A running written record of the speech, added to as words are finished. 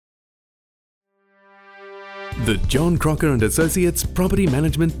The John Crocker and Associates Property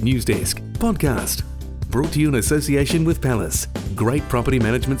Management News Desk podcast. Brought to you in association with Palace, great property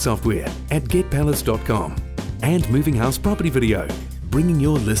management software at getpalace.com. And Moving House Property Video, bringing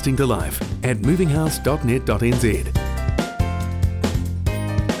your listing to life at movinghouse.net.nz.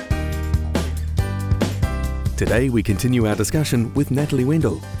 Today we continue our discussion with Natalie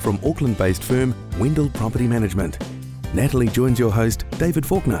Wendell from Auckland-based firm Wendell Property Management. Natalie joins your host, David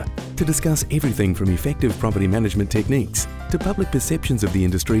Faulkner, to discuss everything from effective property management techniques to public perceptions of the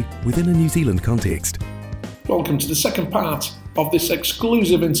industry within a New Zealand context. Welcome to the second part of this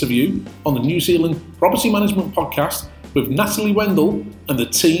exclusive interview on the New Zealand Property Management Podcast with Natalie Wendell and the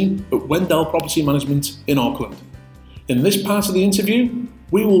team at Wendell Property Management in Auckland. In this part of the interview,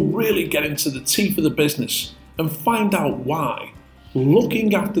 we will really get into the teeth of the business and find out why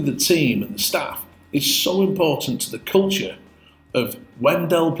looking after the team and the staff is so important to the culture of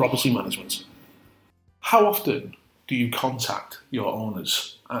Wendell Property Management. How often do you contact your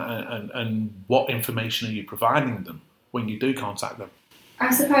owners and what information are you providing them when you do contact them?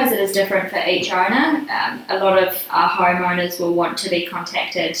 I suppose it is different for each owner. A lot of our homeowners will want to be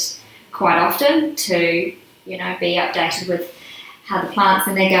contacted quite often to, be updated with how the plants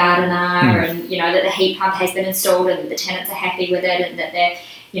in their garden are and, that the heat pump has been installed and that the tenants are happy with it and that their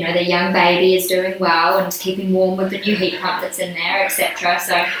young baby is doing well and is keeping warm with the new heat pump that's in there, etc.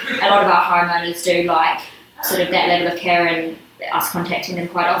 So a lot of our homeowners do like sort of that level of care and us contacting them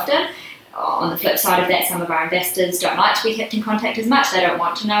quite often. On the flip side of that, some of our investors don't like to be kept in contact as much. They don't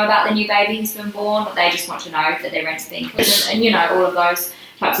want to know about the new baby who's been born. They just want to know that their rent's being covered and all of those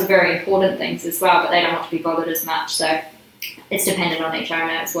types of very important things as well, but they don't want to be bothered as much. So it's dependent on each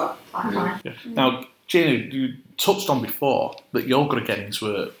owner is what I find. Yeah. Now, Jenny, you touched on before that you're going to get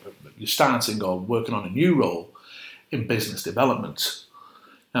into you're starting or working on a new role in business development.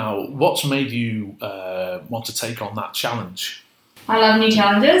 Now, what's made you want to take on that challenge? I love new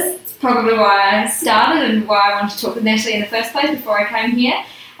challenges. It's probably why I started and why I wanted to talk with Natalie in the first place before I came here.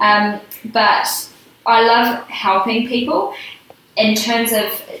 But I love helping people. In terms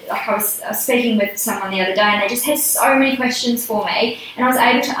of, I was speaking with someone the other day and they just had so many questions for me and I was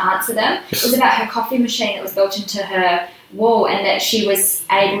able to answer them. It was about her coffee machine that was built into her wall and that she was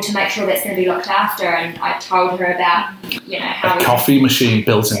able to make sure that's going to be looked after, and I told her about, how a coffee machine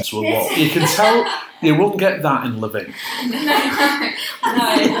built into a wall. You can tell you won't get that in living. No.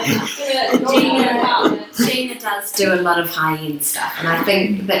 Gina does do a lot of high-end stuff, and I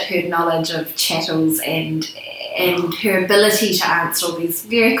think that her knowledge of chattels and her ability to answer all these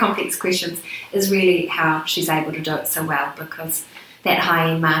very complex questions is really how she's able to do it so well, because that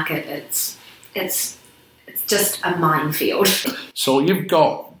high-end market, it's just a minefield. So you've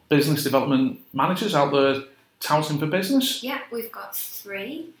got business development managers out there touting for business? Yeah, we've got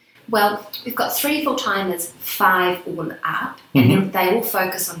 3. Well, we've got 3 full-timers, 5 all up, and they all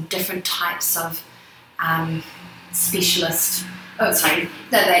focus on different types of specialist.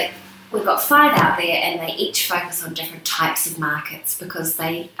 We've got 5 out there, and they each focus on different types of markets because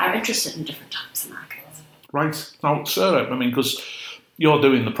they are interested in different types of markets. Right. Now, Sarah, because you're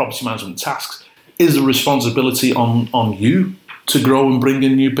doing the property management tasks, is the responsibility on you to grow and bring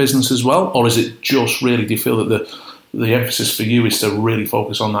in new business as well? Or is it just really, do you feel that the emphasis for you is to really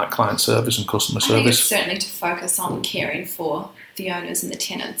focus on that client service and customer service? I think it's certainly to focus on caring for the owners and the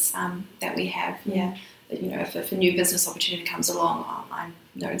tenants that we have. Yeah. If a new business opportunity comes along, I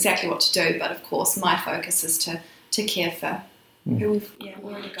know exactly what to do. But of course, my focus is to care for who we've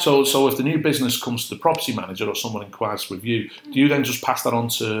already got. So if the new business comes to the property manager or someone inquires with you, do you then just pass that on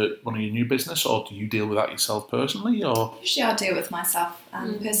to one of your new business, or do you deal with that yourself personally? Or usually I deal with myself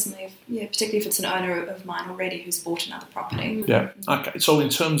personally, particularly if it's an owner of mine already who's bought another property. Yeah. Okay. So in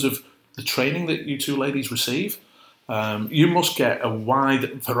terms of the training that you two ladies receive, you must get a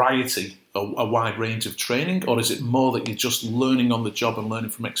wide variety, a wide range of training, or is it more that you're just learning on the job and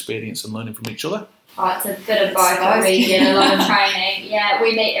learning from experience and learning from each other? Oh, it's a bit of both. We get a lot of training. Yeah,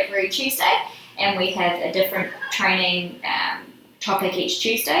 we meet every Tuesday and we have a different training topic each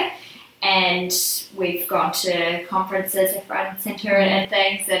Tuesday, and we've gone to conferences at front and centre and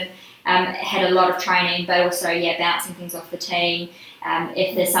things and had a lot of training, but also bouncing things off the team.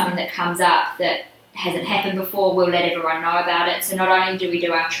 If there's something that comes up that hasn't happened before, we'll let everyone know about it. So not only do we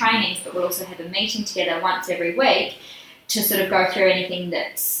do our trainings, but we'll also have a meeting together once every week to sort of go through anything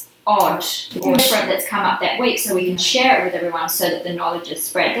that's odd or different that's come up that week, so we can share it with everyone so that the knowledge is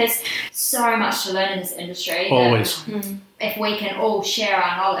spread. There's so much to learn in this industry. Always. If we can all share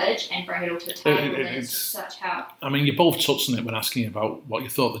our knowledge and bring it all to the table, then it's such help. You both touched on it when asking about what you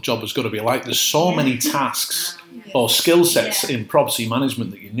thought the job was going to be like. There's so many tasks or skill sets in property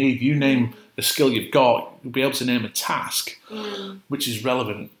management that you need. You name a skill you've got, you'll be able to name a task which is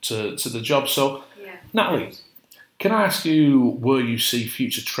relevant to the job. So, Natalie, can I ask you where you see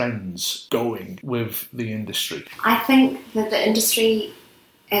future trends going with the industry? I think that the industry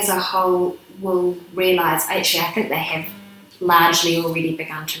as a whole will realise, actually I think they have largely already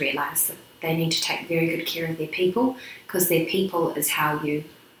begun to realise that they need to take very good care of their people, because their people is how you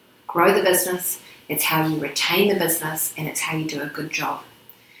grow the business, it's how you retain the business, and it's how you do a good job.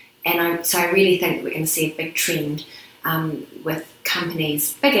 And so I really think that we're going to see a big trend with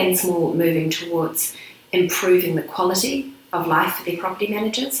companies, big and small, moving towards improving the quality of life for their property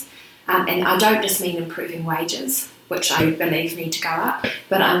managers. And I don't just mean improving wages, which I believe need to go up,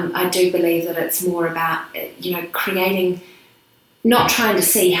 but I do believe that it's more about, creating, not trying to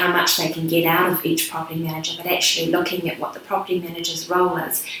see how much they can get out of each property manager, but actually looking at what the property manager's role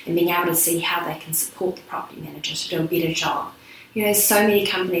is and being able to see how they can support the property manager to do a better job. There's so many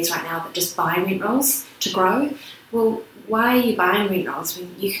companies right now that just buy rent rolls to grow. Well, why are you buying rent rolls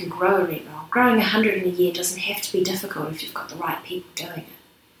when you can grow a rent roll? Growing 100 in a year doesn't have to be difficult if you've got the right people doing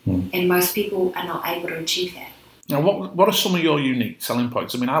it. And most people are not able to achieve that. Now, what are some of your unique selling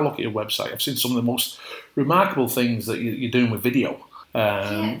points? I mean, I look at your website, I've seen some of the most remarkable things that you're doing with video.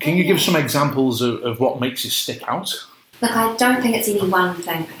 Can you give some examples of what makes it stick out? Look, I don't think it's any one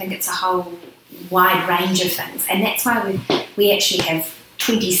thing. I think it's a whole wide range of things. And that's why we actually have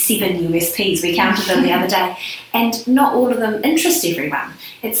 27 USPs. We counted them the other day. And not all of them interest everyone.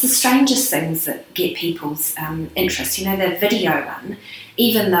 It's the strangest things that get people's interest. The video one,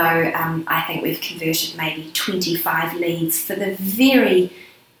 even though I think we've converted maybe 25 leads for the very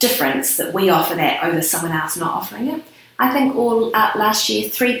difference that we offer that over someone else not offering it, I think last year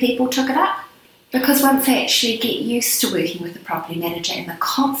 3 people took it up, because once they actually get used to working with the property manager and the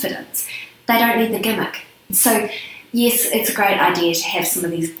confidence, they don't need the gimmick. So yes, it's a great idea to have some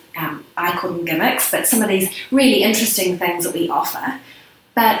of these, I call them gimmicks, but some of these really interesting things that we offer,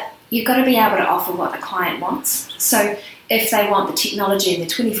 but you've got to be able to offer what the client wants. So if they want the technology and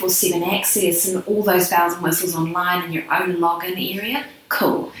the 24/7 access and all those bells and whistles online and your own login area,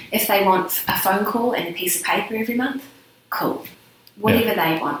 cool. If they want a phone call and a piece of paper every month, cool. Whatever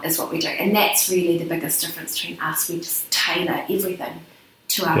they want is what we do. And that's really the biggest difference between us. We just tailor everything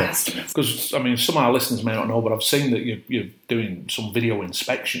to our customers. Because, I mean, some of our listeners may not know, but I've seen that you're doing some video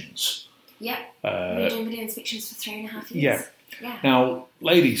inspections. Yeah. We're doing video inspections for 3.5 years. Yeah. Now,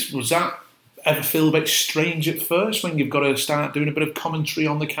 ladies, was that ever feel a bit strange at first when you've got to start doing a bit of commentary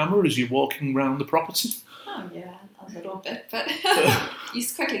on the camera as you're walking around the property? Oh, yeah, a little bit, but you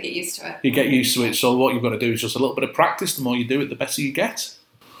quickly get used to it. You get used to it, so what you've got to do is just a little bit of practice. The more you do it, the better you get.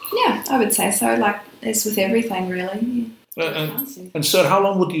 Yeah, I would say so. Like, it's with everything, really. And so how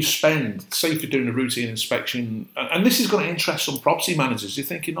long would you spend, say if you're doing a routine inspection, and this is going to interest some property managers, you're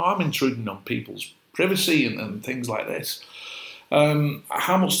thinking, I'm intruding on people's privacy and things like this.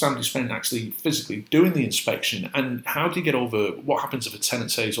 How much time do you spend actually physically doing the inspection, and how do you get over what happens if a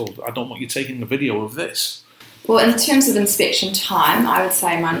tenant says, I don't want you taking a video of this? Well, in terms of inspection time, I would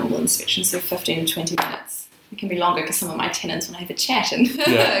say my normal inspections are 15 to 20 minutes. It can be longer because some of my tenants want to have a chat and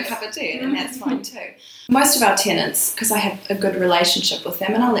a cup of tea, and that's fine too. Most of our tenants, because I have a good relationship with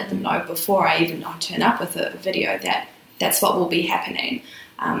them, and I'll let them know before I even turn up with a video that that's what will be happening.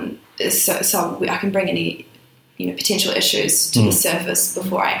 So I can bring any potential issues to the surface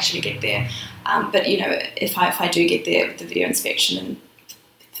before I actually get there. But if I do get there with the video inspection and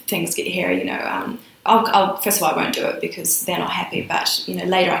things get hairy, I'll first of all, I won't do it because they're not happy, but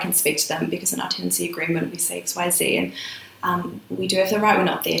later I can speak to them because in our tenancy agreement we say XYZ, and we do have the right, we're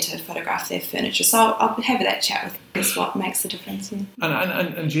not there to photograph their furniture, so I'll have that chat with them. That's what makes the difference.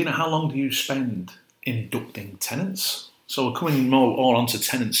 And Gina, how long do you spend inducting tenants? So we're coming more all onto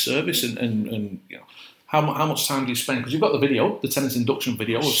tenant service, and how much time do you spend? Because you've got the tenant induction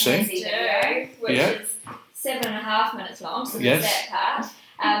video, which is 7.5 minutes long, so there's that part.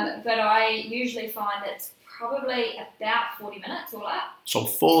 But I usually find it's probably about 40 minutes all up. So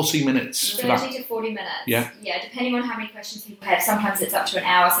 40 minutes for that? 30 to 40 minutes. Yeah, depending on how many questions people have. Sometimes it's up to an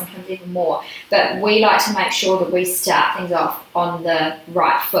hour, sometimes even more. But we like to make sure that we start things off on the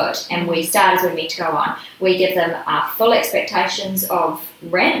right foot, and we start as we're meant to go on. We give them full expectations of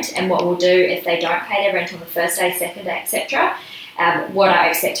rent and what we'll do if they don't pay their rent on the first day, second day, etc. What our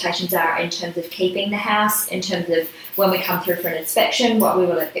expectations are in terms of keeping the house, in terms of when we come through for an inspection, what we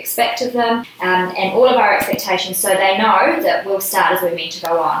will expect of them, and all of our expectations, so they know that we'll start as we're meant to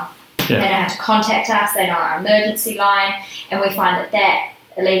go on. They know how to contact us, they know our emergency line, and we find that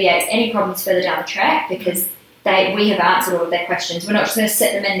alleviates any problems further down the track, because we have answered all of their questions. We're not just going to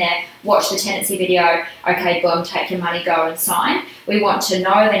sit them in there, watch the tenancy video, okay, boom, take your money, go and sign. We want to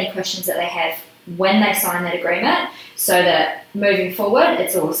know of any questions that they have when they sign that agreement, so that moving forward,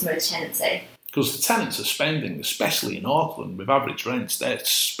 it's all smooth tenancy. Because the tenants are spending, especially in Auckland, with average rents, they're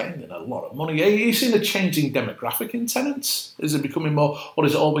spending a lot of money. Are you seeing a changing demographic in tenants? Is it becoming more, or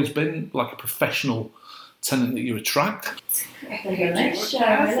has it always been like a professional tenant that you attract? Yeah.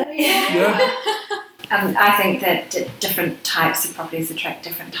 I think that different types of properties attract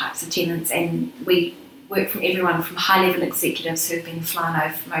different types of tenants, and we work from everyone from high-level executives who've been flown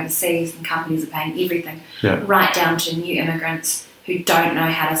over from overseas and companies are paying everything, right down to new immigrants who don't know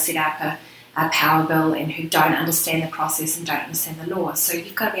how to set up a power bill and who don't understand the process and don't understand the law. So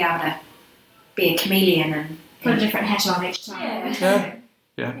you've got to be able to be a chameleon and put a different hat on each time.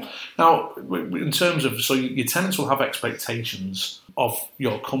 Yeah. Now, in terms of, so your tenants will have expectations of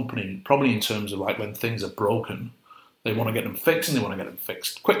your company, probably in terms of like when things are broken, they want to get them fixed and they want to get them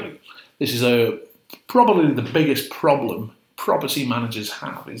fixed quickly. This is probably the biggest problem property managers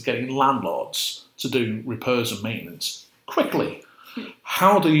have, is getting landlords to do repairs and maintenance quickly.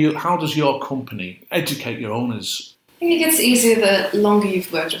 How does your company educate your owners? I think it gets easier the longer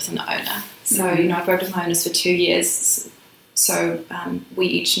you've worked with an owner. So, I've worked with my owners for 2 years, so we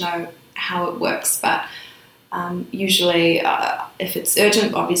each know how it works. But usually, if it's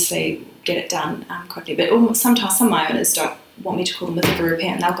urgent, obviously get it done quickly. But sometimes some of my owners don't want me to call them with a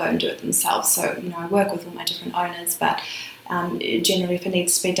repair, and they'll go and do it themselves. So, I work with all my different owners, but generally, if it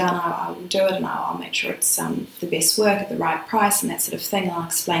needs to be done, I will do it, and I'll make sure it's the best work at the right price and that sort of thing. I'll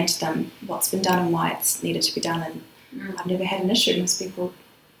explain to them what's been done and why it's needed to be done, and I've never had an issue. Most people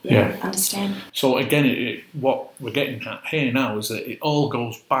understand. So again, what we're getting at here now is that it all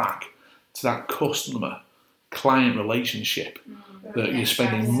goes back to that customer-client relationship, that you're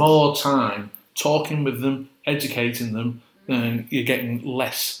spending more time talking with them, educating them, then you're getting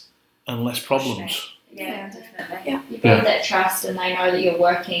less and less problems. Yeah, definitely. Yeah. You build that trust, and they know that you're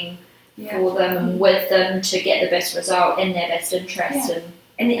working for them and with them to get the best result in their best interest.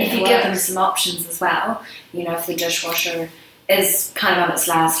 And if you give them some options as well, if the dishwasher is kind of on its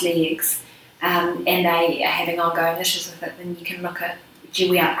last legs and they are having ongoing issues with it, then you can look at, do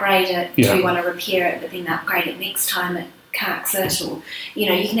we upgrade it? Do we want to repair it but then upgrade it next time it carks it? Or, you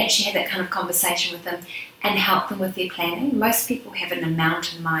can actually have that kind of conversation with them and help them with their planning. Most people have an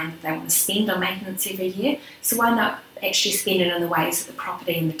amount in mind that they want to spend on maintenance every year, so why not actually spend it in the ways that the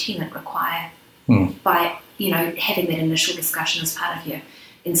property and the tenant require by, having that initial discussion as part of your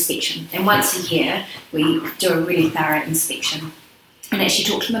inspection. And once a year, we do a really thorough inspection and actually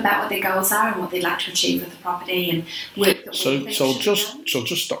talk to them about what their goals are and what they'd like to achieve with the property and work that So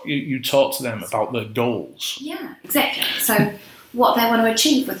just stop. You talk to them about their goals. Yeah, exactly. So what they want to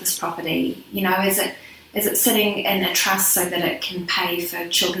achieve with this property, is it sitting in a trust so that it can pay for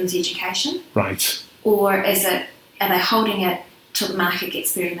children's education? Right. Or are they holding it till the market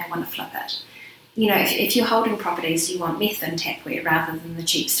gets better and they want to flip it? If you're holding properties, you want method tapware rather than the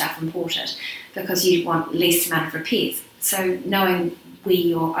cheap stuff imported, because you want least amount of repairs. So knowing where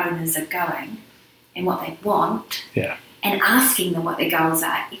your owners are going and what they want, and asking them what their goals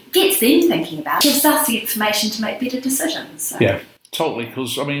are, it gets them thinking about it, gives us the information to make better decisions. So. Yeah, totally.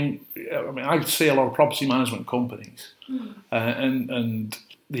 Because I see a lot of property management companies, and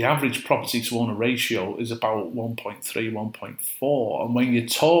the average property to owner ratio is about 1.3, 1.4, and when you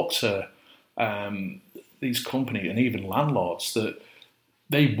talk to these companies and even landlords, that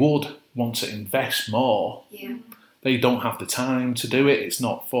they would want to invest more. Yeah. They don't have the time to do it. It's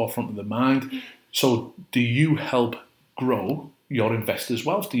not forefront of the mind. So do you help grow your investors'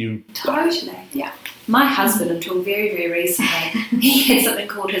 wealth? Do you? Totally. Yeah. My husband, until very, very recently, he had something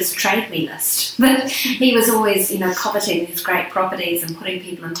called his trade me list. But he was always, coveting these great properties and putting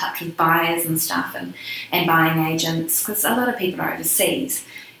people in touch with buyers and stuff and buying agents, because a lot of people are overseas.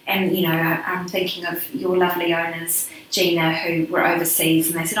 And, I'm thinking of your lovely owners, Gina, who were overseas,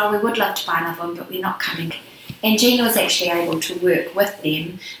 and they said, we would love to buy another one, but we're not coming. And Gina was actually able to work with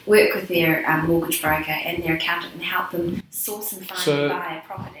them, work with their mortgage broker and their accountant and help them source and find and buy a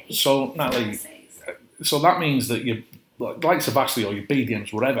property. So, Natalie, so that means that you, like Savasli or your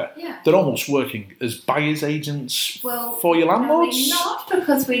BDMs, whatever, they're almost working as buyer's agents for your landlords? No, we're not,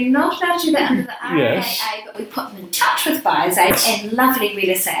 because we're not allowed to do that under the RAAA, but we put them in touch with buyer's agents and lovely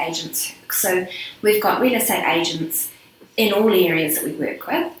real estate agents. So we've got real estate agents in all areas that we work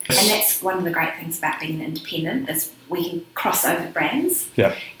with, and that's one of the great things about being an independent, is we can cross over brands.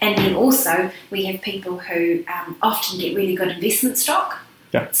 Yeah. And then also we have people who often get really good investment stock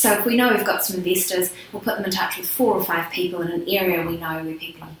Yeah. So if we know we've got some investors, we'll put them in touch with 4 or 5 people in an area we know where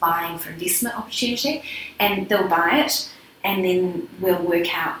people are buying for investment opportunity, and they'll buy it, and then we'll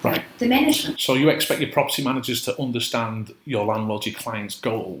work out the management. So you expect your property managers to understand your landlord, your clients'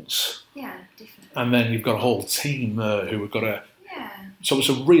 goals. Yeah, definitely. And then you've got a whole team there who have got to... Yeah. So it's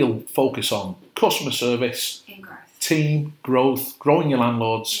a real focus on customer service, And growth. team, growth, growing your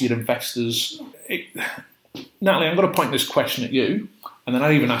landlords, your investors. Natalie, I'm going to point this question at you, and then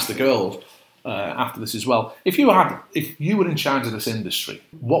I even asked the girl after this as well. If you were in charge of this industry,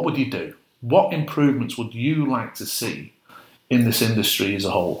 what would you do? What improvements would you like to see in this industry as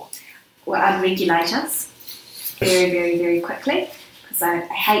a whole? Well, I'd regulate us very, very, very quickly, because I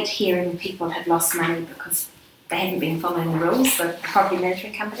hate hearing people have lost money because they haven't been following the rules, the property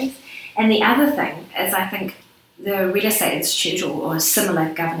management companies. And the other thing is, I think the Real Estate Institute or a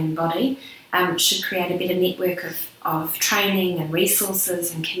similar governing body should create a better network of training and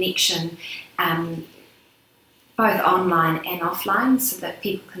resources and connection, both online and offline, so that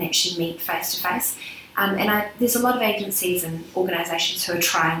people can actually meet face to face. There's a lot of agencies and organisations who are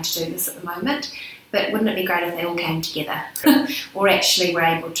trying to do this at the moment, but wouldn't it be great if they all came together or actually were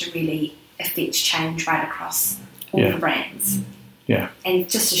able to really affect change right across all the brands? Yeah. And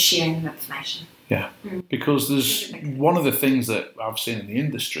just a sharing of information. Yeah, because there's one of the things that I've seen in the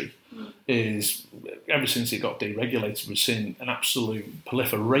industry is ever since it got deregulated, we've seen an absolute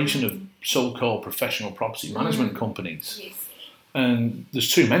proliferation of so-called professional property management companies. Yes. And there's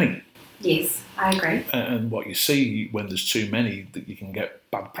too many. Yes, I agree. And what you see when there's too many, that you can get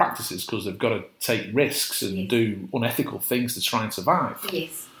bad practices because they've got to take risks and do unethical things to try and survive.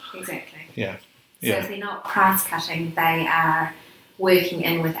 Yes, exactly. Yeah. So if they're not price cutting, they are working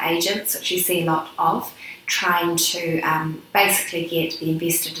in with agents, which you see a lot of, trying to basically get the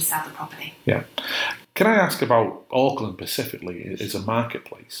investor to sell the property. Yeah. Can I ask about Auckland specifically as a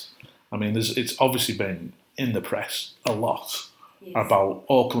marketplace? I mean, it's obviously been in the press a lot about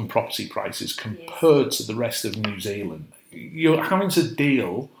Auckland property prices compared to the rest of New Zealand. You're having to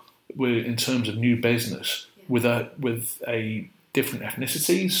deal with, in terms of new business, with a different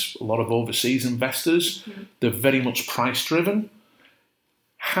ethnicities, a lot of overseas investors. They're very much price driven.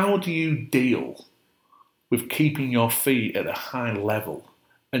 How do you deal with keeping your fee at a high level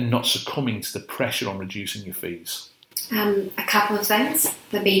and not succumbing to the pressure on reducing your fees? A couple of things.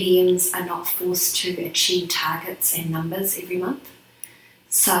 The BDMs are not forced to achieve targets and numbers every month.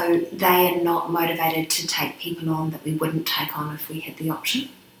 So they are not motivated to take people on that we wouldn't take on if we had the option.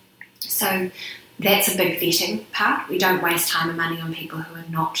 So that's a big vetting part. We don't waste time and money on people who are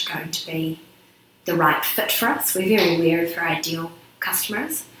not going to be the right fit for us. We're very aware of our ideal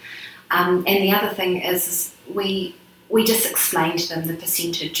customers. And the other thing is we just explain to them the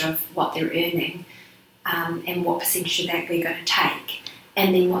percentage of what they're earning and what percentage of that we're going to take,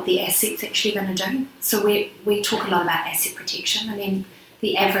 and then what the asset's actually going to do. So we talk a lot about asset protection. I mean,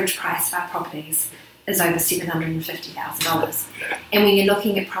 the average price of our properties is over $750,000. And when you're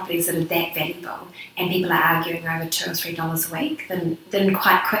looking at properties that are that valuable and people are arguing over $2 or $3 a week, then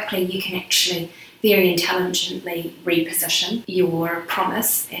quite quickly you can actually very intelligently reposition your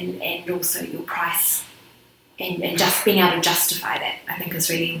promise and also your price, and just being able to justify that, I think, is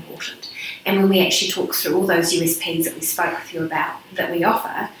really important. And when we actually talk through all those USPs that we spoke with you about that we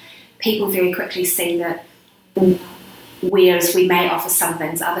offer, people very quickly see that whereas we may offer some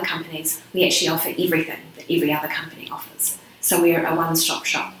things, other companies, we actually offer everything that every other company offers. So we're a one-stop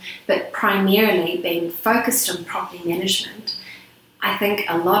shop. But primarily being focused on property management, I think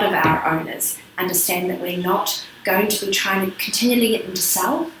a lot of our owners understand that we're not going to be trying to continually get them to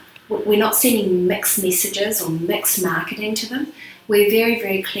sell. We're not sending mixed messages or mixed marketing to them. We're very,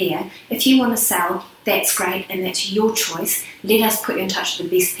 very clear. If you want to sell, that's great and that's your choice. Let us put you in touch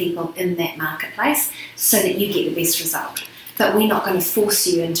with the best people in that marketplace so that you get the best result. But we're not going to force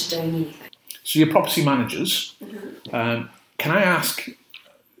you into doing anything. So your property managers, can I ask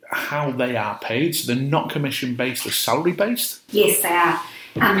how they are paid? So they're not commission-based, they're salary-based? Yes, they are.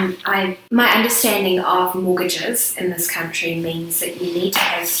 My understanding of mortgages in this country means that you need to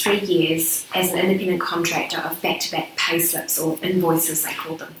have 3 years as an independent contractor of back-to-back pay slips, or invoices they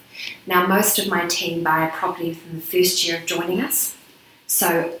call them. Now, most of my team buy a property within the first year of joining us,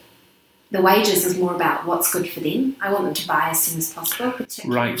 so the wages is more about what's good for them. I want them to buy as soon as possible.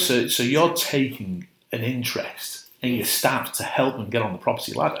 Right, so you're taking an interest in your staff to help them get on the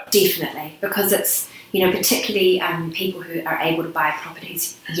property ladder? Definitely, because it's, particularly people who are able to buy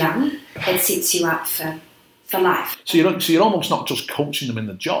properties young, it sets you up for life. So you're almost not just coaching them in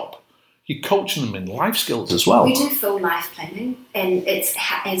the job, you're coaching them in life skills as well. We do full life planning, and it's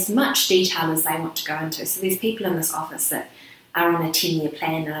as much detail as they want to go into. So there's people in this office that are on a 10-year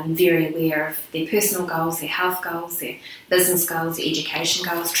plan, and I'm very aware of their personal goals, their health goals, their business goals, their education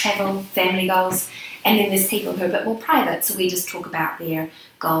goals, travel, family goals. And then there's people who are a bit more private, so we just talk about their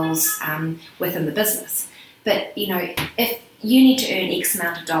goals within the business. But, if you need to earn X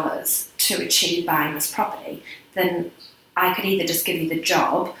amount of dollars to achieve buying this property, then I could either just give you the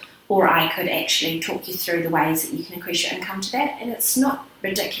job, or I could actually talk you through the ways that you can increase your income to that. And it's not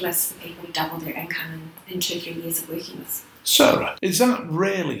ridiculous for people to double their income in 2-3 years of working this. Sarah, is that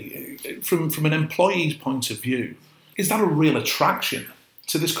really, from an employee's point of view, is that a real attraction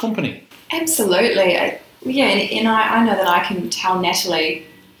to this company? Absolutely. I know that I can tell Natalie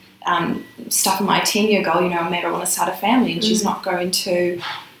stuff in my 10-year goal, maybe I want to start a family, and she's not going to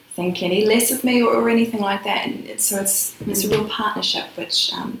think any less of me or anything like that. And it's a real partnership,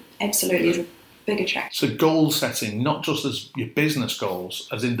 which absolutely is a big attraction. So goal setting, not just as your business goals,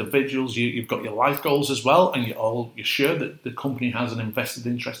 as individuals, you've got your life goals as well, and you're sure that the company has an invested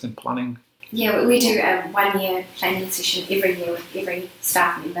interest in planning. Yeah, we do a 1-year planning session every year with every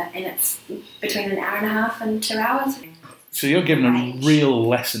staff member, and it's between an hour and a half and 2 hours. So you're giving a real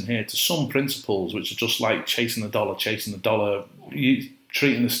lesson here to some principles which are just like chasing the dollar, you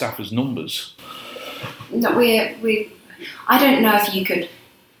treating the staff as numbers. No, I don't know if you could,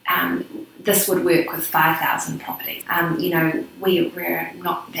 this would work with 5,000 properties. We're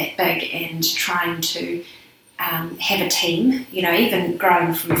not that big, and trying to have a team, even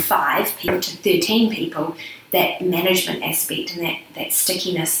growing from 5 people to 13 people, that management aspect and that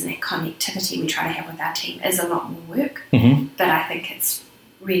stickiness and that connectivity we try to have with our team is a lot more work, but I think it's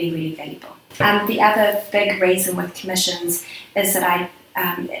really, really valuable. The other big reason with commissions is that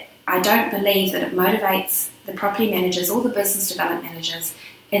I don't believe that it motivates the property managers or the business development managers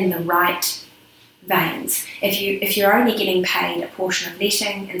in the right veins. If you're only getting paid a portion of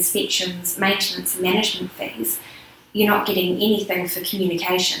letting, inspections, maintenance, and management fees, you're not getting anything for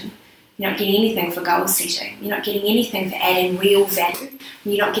communication, you're not getting anything for goal setting, you're not getting anything for adding real value,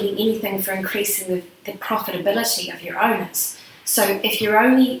 you're not getting anything for increasing the profitability of your owners. So if you're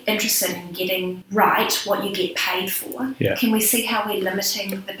only interested in getting right what you get paid for, can we see how we're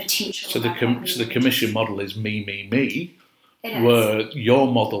limiting the potential? So the commission model is me, where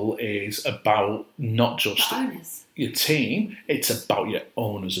your model is about not just your team, it's about your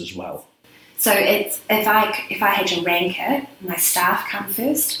owners as well. So it's if I had your ranker, my staff come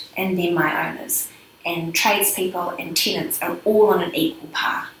first, and then my owners, and tradespeople and tenants are all on an equal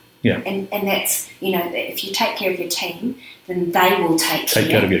par. Yeah. And that's, if you take care of your team, then they will take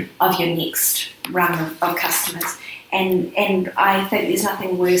care of your next run of customers. And I think there's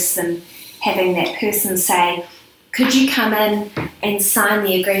nothing worse than having that person say, could you come in and sign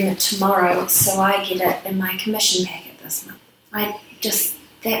the agreement tomorrow so I get it in my commission packet this month? Is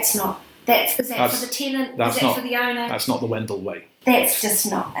that for the tenant? Is that for the owner? That's not the Wendell way. That's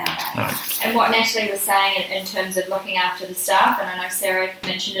just not our way. No. And what Natalie was saying in terms of looking after the staff, and I know Sarah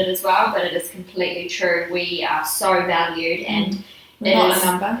mentioned it as well, but it is completely true. We are so valued, and we're not a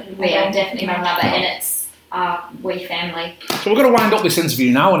number. We are definitely not a number, and it's we family. So we're going to wind up this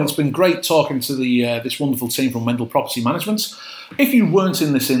interview now, and it's been great talking to this wonderful team from Wendell Property Management. If you weren't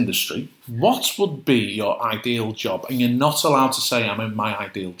in this industry, what would be your ideal job? And you're not allowed to say, I'm in my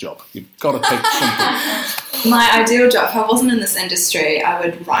ideal job. You've got to take something. My ideal job, if I wasn't in this industry, I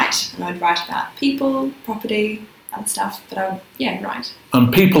would write. And I would write about people, property, and stuff. But I would, write.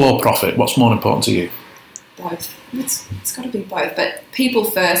 And people or profit, what's more important to you? Both. It's got to be both, but people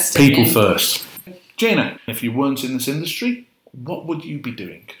first. People first. Gina, if you weren't in this industry, what would you be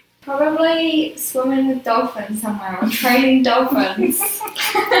doing? Probably swimming with dolphins somewhere or trading dolphins.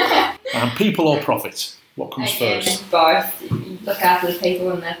 And people or profit? What comes first? Both. Look after the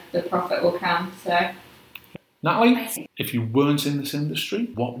people and the profit will come. So, Natalie, if you weren't in this industry,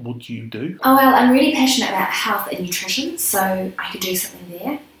 what would you do? Oh, well, I'm really passionate about health and nutrition, so I could do something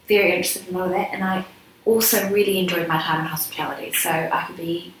there. Very interested in all of that, and I also really enjoyed my time in hospitality, so I could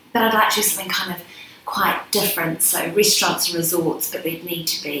be, but I'd like to do something kind of quite different, so restaurants and resorts, but they'd need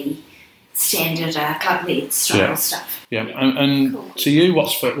to be standard club med style stuff. Yeah, and cool. To you,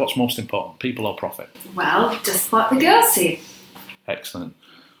 what's most important, people or profit? Well, just what the girls said. Excellent.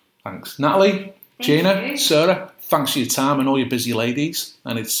 Thanks. Natalie, Gina, Sarah, thanks for your time and all your busy ladies.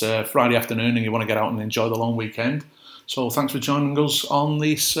 And it's Friday afternoon and you want to get out and enjoy the long weekend. So thanks for joining us on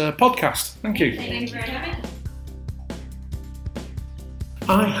this podcast. Thank you. Thank you for having us.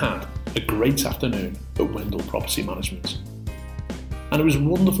 I had a great afternoon at Wendell Property Management. And it was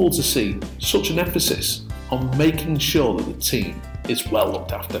wonderful to see such an emphasis on making sure that the team is well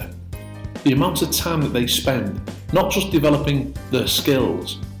looked after. The amount of time that they spend, not just developing their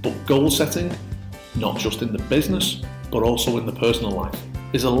skills, but goal setting, not just in the business, but also in the personal life,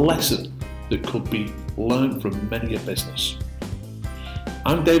 is a lesson that could be learned from many a business.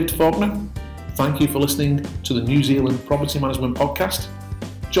 I'm David Faulkner. Thank you for listening to the New Zealand Property Management Podcast.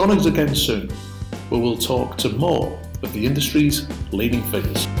 Join us again soon, where we'll talk to more of the industry's leading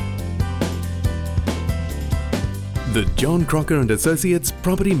figures. The John Crocker and Associates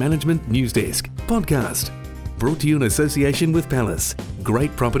Property Management News Desk podcast, brought to you in association with Palace,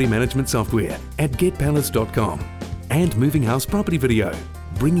 great property management software at getpalace.com, and Moving House Property Video,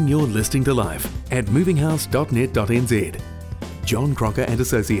 bringing your listing to life at movinghouse.net.nz. John Crocker and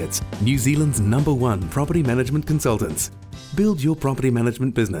Associates, New Zealand's #1 property management consultants. Build your property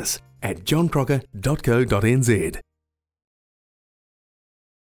management business at johncrocker.co.nz.